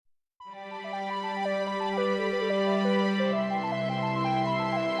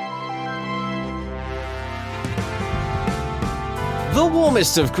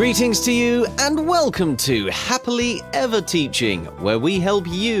Warmest of greetings to you, and welcome to Happily Ever Teaching, where we help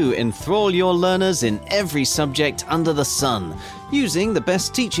you enthrall your learners in every subject under the sun, using the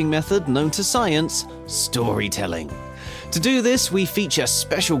best teaching method known to science, storytelling. To do this, we feature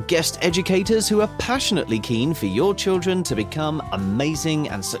special guest educators who are passionately keen for your children to become amazing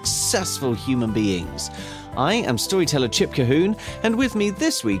and successful human beings. I am storyteller Chip Cahoon, and with me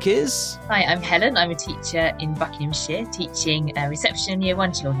this week is... Hi, I'm Helen. I'm a teacher in Buckinghamshire, teaching reception and Year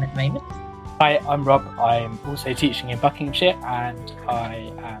 1 children at the moment. Hi, I'm Rob. I'm also teaching in Buckinghamshire, and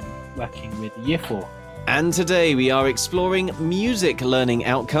I am working with Year 4. And today we are exploring music learning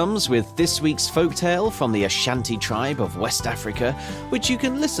outcomes with this week's folktale from the Ashanti tribe of West Africa, which you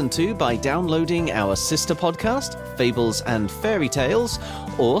can listen to by downloading our sister podcast, Fables and Fairy Tales,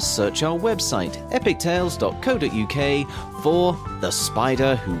 or search our website, epictales.co.uk, for The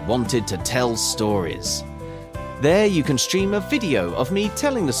Spider Who Wanted to Tell Stories. There you can stream a video of me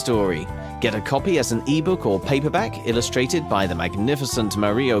telling the story, get a copy as an ebook or paperback illustrated by the magnificent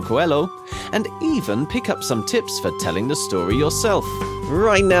Mario Coelho, and even pick up some tips for telling the story yourself.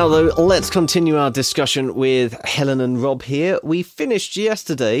 Right now, though, let's continue our discussion with Helen and Rob here. We finished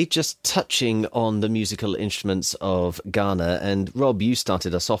yesterday just touching on the musical instruments of Ghana, and Rob, you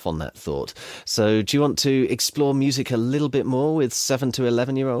started us off on that thought. So do you want to explore music a little bit more with 7 to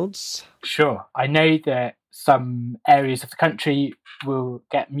 11-year-olds? Sure. I know that some areas of the country will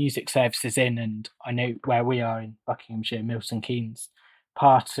get music services in, and I know where we are in Buckinghamshire, Milton Keynes,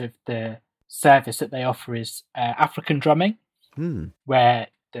 part of the service that they offer is African drumming, where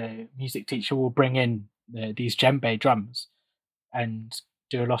the music teacher will bring in these djembe drums and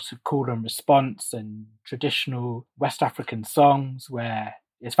do a lot of call and response and traditional West African songs, where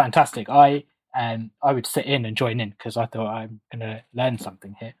it's fantastic. I would sit in and join in because I thought I'm going to learn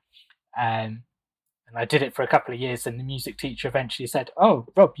something here. And I did it for a couple of years, and the music teacher eventually said, "Oh,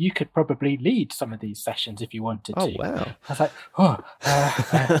 Rob, you could probably lead some of these sessions if you wanted to." Oh, wow. I was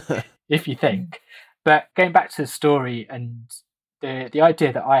like, if you think. But going back to the story, and the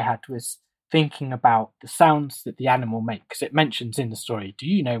idea that I had was thinking about the sounds that the animal makes. Because it mentions in the story, do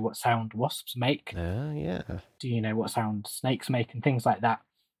you know what sound wasps make? Yeah. Do you know what sound snakes make, and things like that?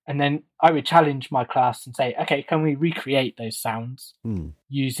 And then I would challenge my class and say, okay, can we recreate those sounds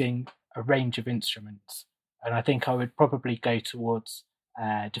using a range of instruments? And I think I would probably go towards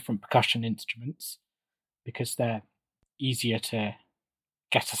different percussion instruments because they're easier to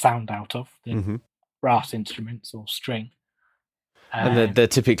get a sound out of than brass instruments or string. And they're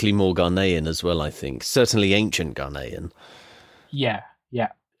typically more Ghanaian as well, I think. Certainly ancient Ghanaian. Yeah.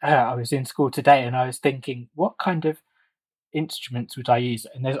 I was in school today and I was thinking, what kind of instruments would I use?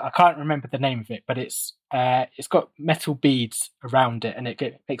 And I can't remember the name of it, but it's got metal beads around it, and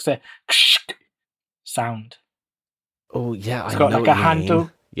it makes a sound. Oh yeah, it's got like a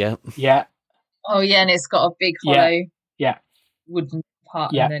handle. Yeah. Oh yeah, and it's got a big hollow wooden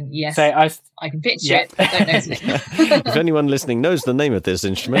part. Yeah. And then so I can picture it, but I don't know its name. If anyone listening knows the name of this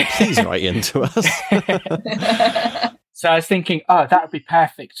instrument, please write into us. So I was thinking, that would be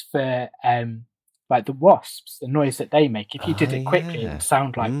perfect for like the wasps, the noise that they make. If you did it quickly, it would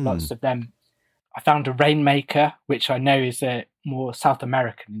sound like lots of them. I found a rainmaker, which I know is a more South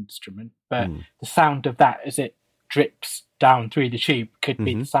American instrument, but the sound of that as it drips down through the tube could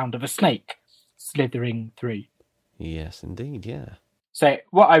be the sound of a snake slithering through. Yes, indeed, yeah. So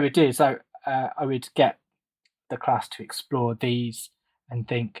what I would do is I would get the class to explore these and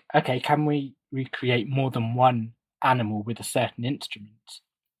think, okay, can we recreate more than one animal with a certain instrument?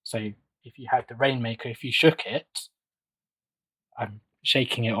 So if you had the rainmaker, if you shook it, I'm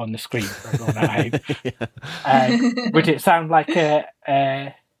shaking it on the screen for everyone at home, would it sound like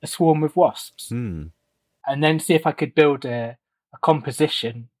a swarm of wasps? And then see if I could build a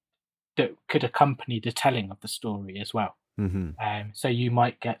composition that could accompany the telling of the story as well. So you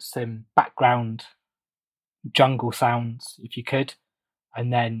might get some background jungle sounds if you could,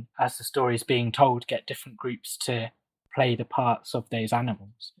 and then as the story is being told, get different groups to play the parts of those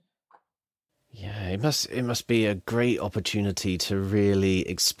animals. Yeah, it must be a great opportunity to really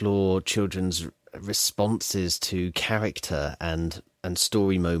explore children's responses to character and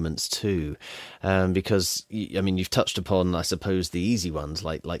story moments too, because you've touched upon, I suppose, the easy ones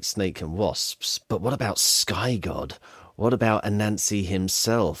like snake and wasps, but what about Sky God? What about Anansi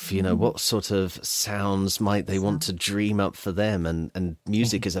himself? What sort of sounds might they want to dream up for them? And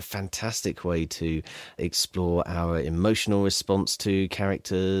music is a fantastic way to explore our emotional response to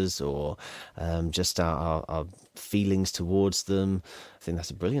characters, or just our feelings towards them. I think that's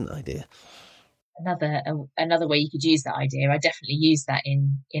a brilliant idea. Another way you could use that idea, I definitely use that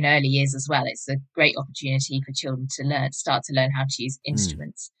in early years as well. It's a great opportunity for children to start to learn how to use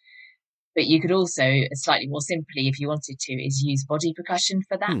instruments. But you could also, slightly more simply, if you wanted to, is use body percussion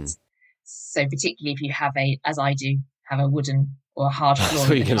for that. So particularly if you have as I do, have a wooden or a hard floor. I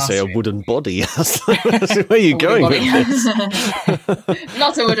thought you were going to say a wooden body. Where are you going with this?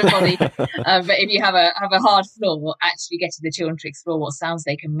 Not a wooden body. But if you have a hard floor, actually getting the children to explore what sounds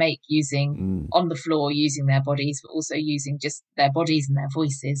they can make using on the floor, using their bodies, but also using just their bodies and their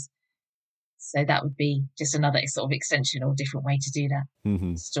voices. So that would be just another sort of extension or different way to do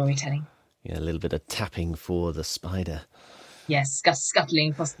that storytelling. Yeah, a little bit of tapping for the spider. Yes,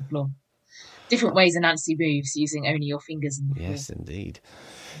 scuttling across the floor. Different ways Anansi moves using only your fingers and the floor. Yes, indeed.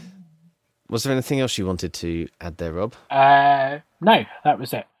 Was there anything else you wanted to add there, Rob? No, that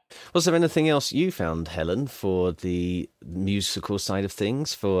was it. Was there anything else you found, Helen, for the musical side of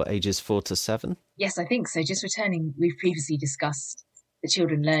things for ages 4 to 7? Yes, I think so. Just returning, we've previously discussed the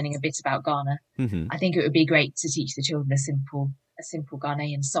children learning a bit about Ghana. I think it would be great to teach the children a simple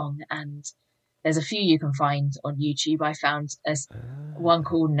Ghanaian song, and there's a few you can find on YouTube. I found one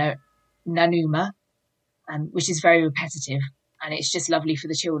called Nanuma, which is very repetitive, and it's just lovely for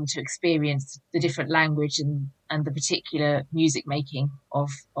the children to experience the different language and the particular music making of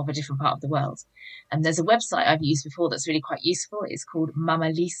a different part of the world. And there's a website I've used before that's really quite useful. It's called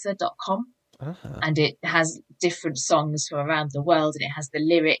mamalisa.com. And it has different songs from around the world, and it has the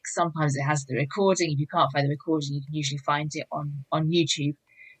lyrics. Sometimes it has the recording. If you can't find the recording, you can usually find it on YouTube.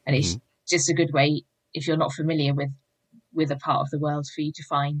 And it's just a good way, if you're not familiar with a part of the world, for you to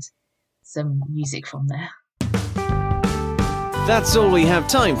find some music from there. That's all we have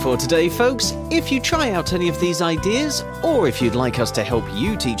time for today, folks. If you try out any of these ideas, or if you'd like us to help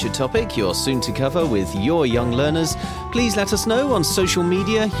you teach a topic you're soon to cover with your young learners, please let us know on social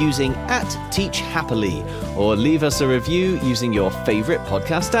media using @TeachHappily, or leave us a review using your favourite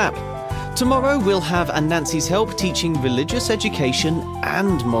podcast app. Tomorrow we'll have Anansi's help teaching religious education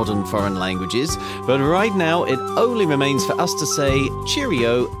and modern foreign languages, but right now it only remains for us to say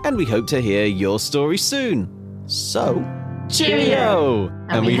cheerio, and we hope to hear your story soon. So, cheerio!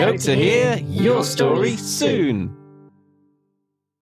 And we hope to hear your story soon.